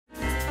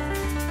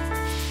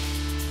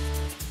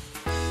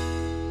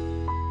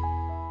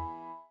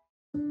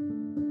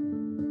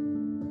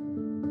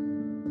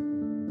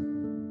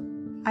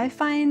I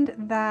find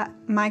that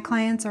my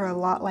clients are a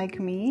lot like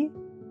me.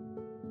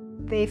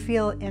 They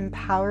feel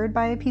empowered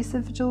by a piece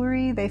of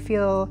jewelry. They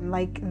feel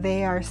like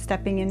they are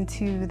stepping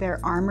into their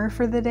armor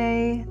for the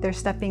day. They're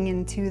stepping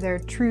into their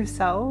true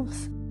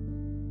selves.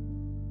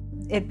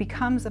 It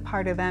becomes a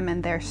part of them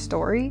and their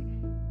story.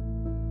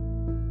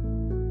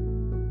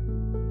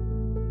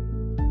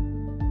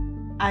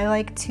 I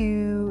like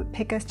to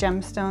pick a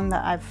gemstone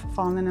that I've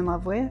fallen in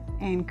love with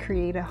and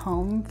create a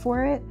home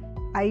for it.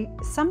 I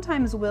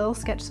sometimes will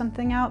sketch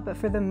something out, but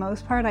for the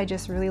most part, I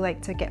just really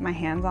like to get my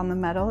hands on the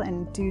metal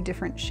and do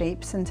different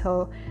shapes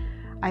until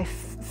I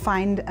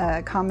find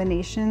a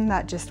combination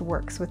that just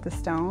works with the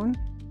stone.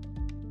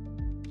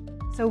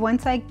 So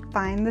once I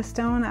find the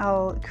stone,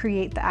 I'll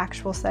create the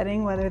actual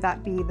setting, whether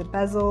that be the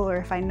bezel or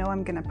if I know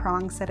I'm gonna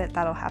prong set it,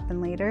 that'll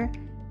happen later.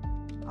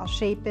 I'll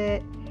shape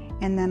it,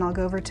 and then I'll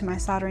go over to my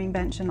soldering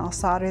bench and I'll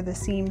solder the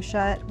seam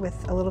shut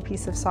with a little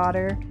piece of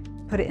solder,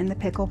 put it in the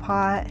pickle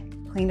pot,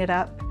 clean it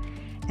up,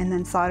 and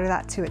then solder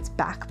that to its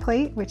back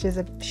plate, which is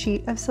a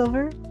sheet of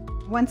silver.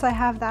 Once I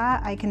have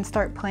that, I can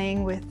start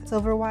playing with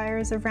silver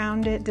wires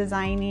around it,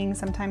 designing.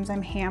 Sometimes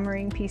I'm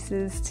hammering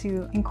pieces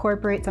to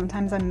incorporate,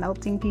 sometimes I'm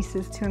melting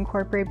pieces to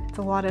incorporate. It's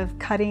a lot of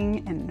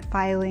cutting and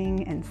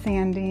filing and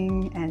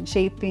sanding and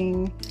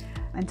shaping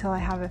until I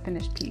have a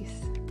finished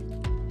piece.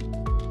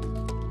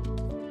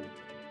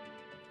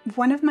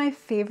 One of my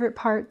favorite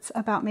parts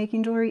about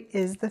making jewelry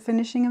is the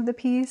finishing of the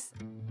piece.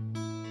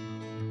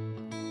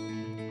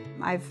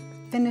 I've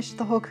finished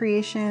the whole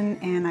creation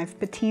and I've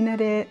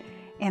patinaed it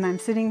and I'm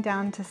sitting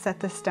down to set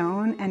the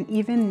stone, and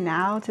even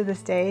now to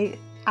this day,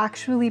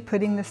 actually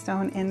putting the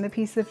stone in the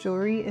piece of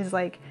jewelry is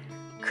like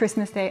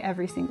Christmas Day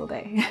every single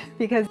day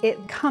because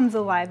it comes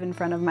alive in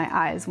front of my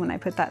eyes when I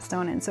put that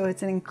stone in. So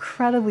it's an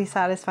incredibly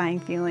satisfying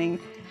feeling.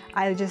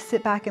 I just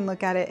sit back and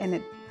look at it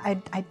and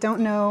I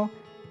don't know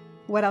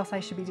what else I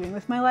should be doing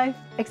with my life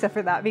except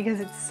for that, because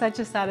it's such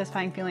a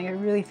satisfying feeling. I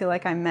really feel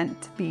like I'm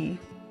meant to be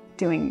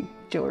doing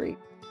jewelry.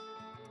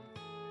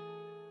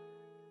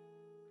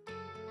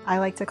 I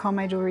like to call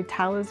my jewelry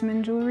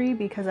Talisman Jewelry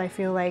because I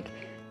feel like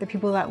the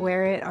people that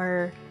wear it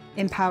are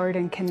empowered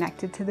and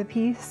connected to the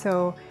piece.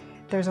 So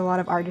there's a lot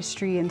of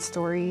artistry and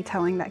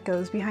storytelling that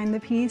goes behind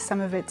the piece.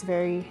 Some of it's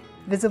very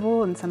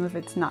visible and some of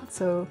it's not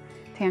so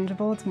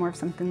tangible. It's more of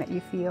something that you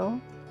feel.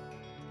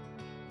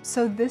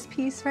 So this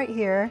piece right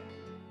here,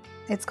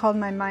 it's called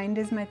My Mind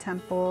is My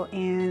Temple,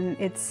 and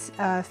it's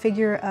a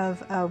figure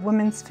of a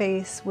woman's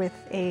face with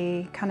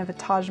a kind of a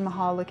Taj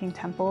Mahal looking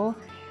temple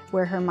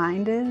where her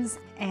mind is.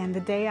 And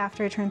the day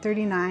after I turned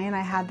 39,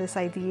 I had this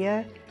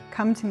idea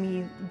come to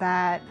me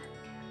that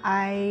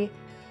I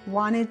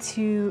wanted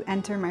to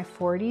enter my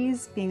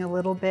 40s being a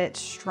little bit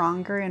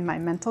stronger in my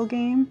mental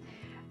game.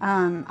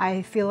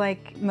 I feel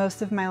like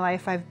most of my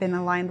life I've been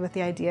aligned with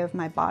the idea of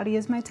my body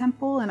as my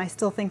temple, and I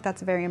still think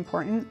that's very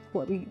important.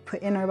 What we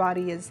put in our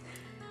body is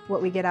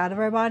what we get out of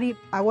our body.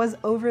 I was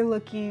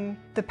overlooking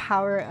the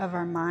power of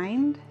our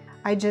mind.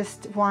 I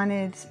just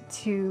wanted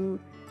to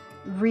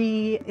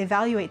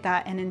re-evaluate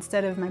that, and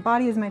instead of my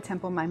body is my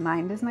temple, my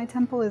mind is my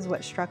temple is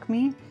what struck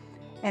me.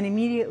 And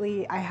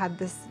immediately I had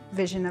this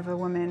vision of a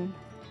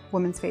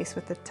woman's face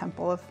with the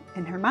temple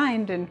in her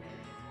mind, and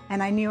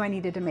I knew I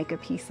needed to make a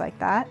piece like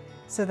that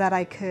so that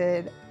I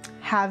could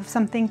have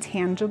something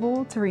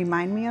tangible to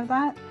remind me of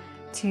that,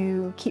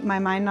 to keep my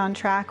mind on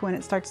track when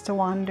it starts to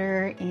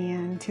wander,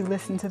 and to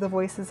listen to the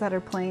voices that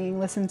are playing,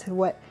 listen to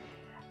what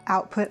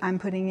output I'm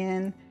putting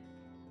in.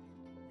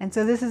 And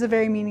so this is a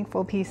very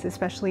meaningful piece,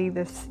 especially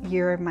this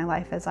year of my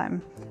life as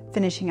I'm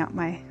finishing out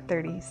my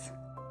 30s.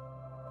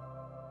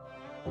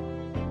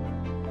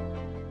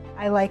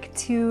 I like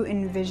to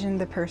envision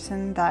the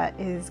person that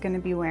is going to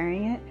be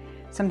wearing it.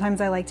 Sometimes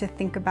I like to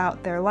think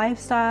about their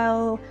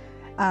lifestyle,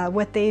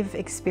 what they've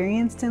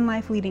experienced in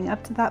life leading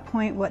up to that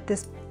point, what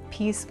this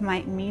piece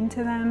might mean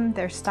to them,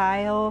 their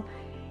style.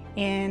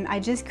 And I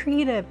just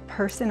create a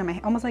person,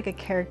 almost like a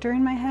character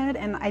in my head,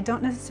 and I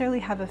don't necessarily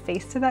have a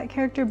face to that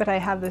character, but I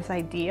have this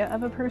idea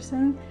of a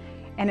person.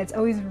 And it's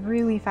always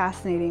really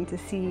fascinating to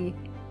see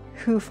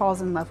who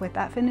falls in love with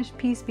that finished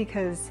piece,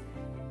 because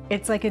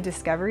it's like a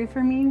discovery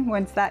for me.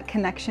 Once that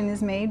connection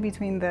is made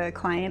between the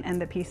client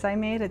and the piece I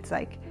made, it's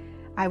like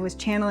I was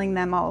channeling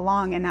them all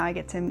along and now I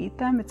get to meet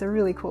them. It's a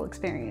really cool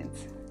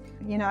experience.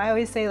 You know, I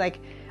always say, like,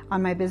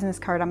 on my business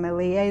card, I'm a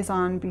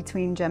liaison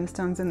between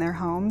gemstones and their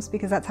homes,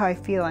 because that's how I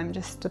feel. I'm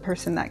just a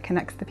person that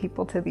connects the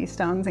people to these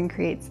stones and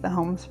creates the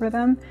homes for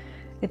them.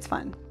 It's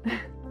fun.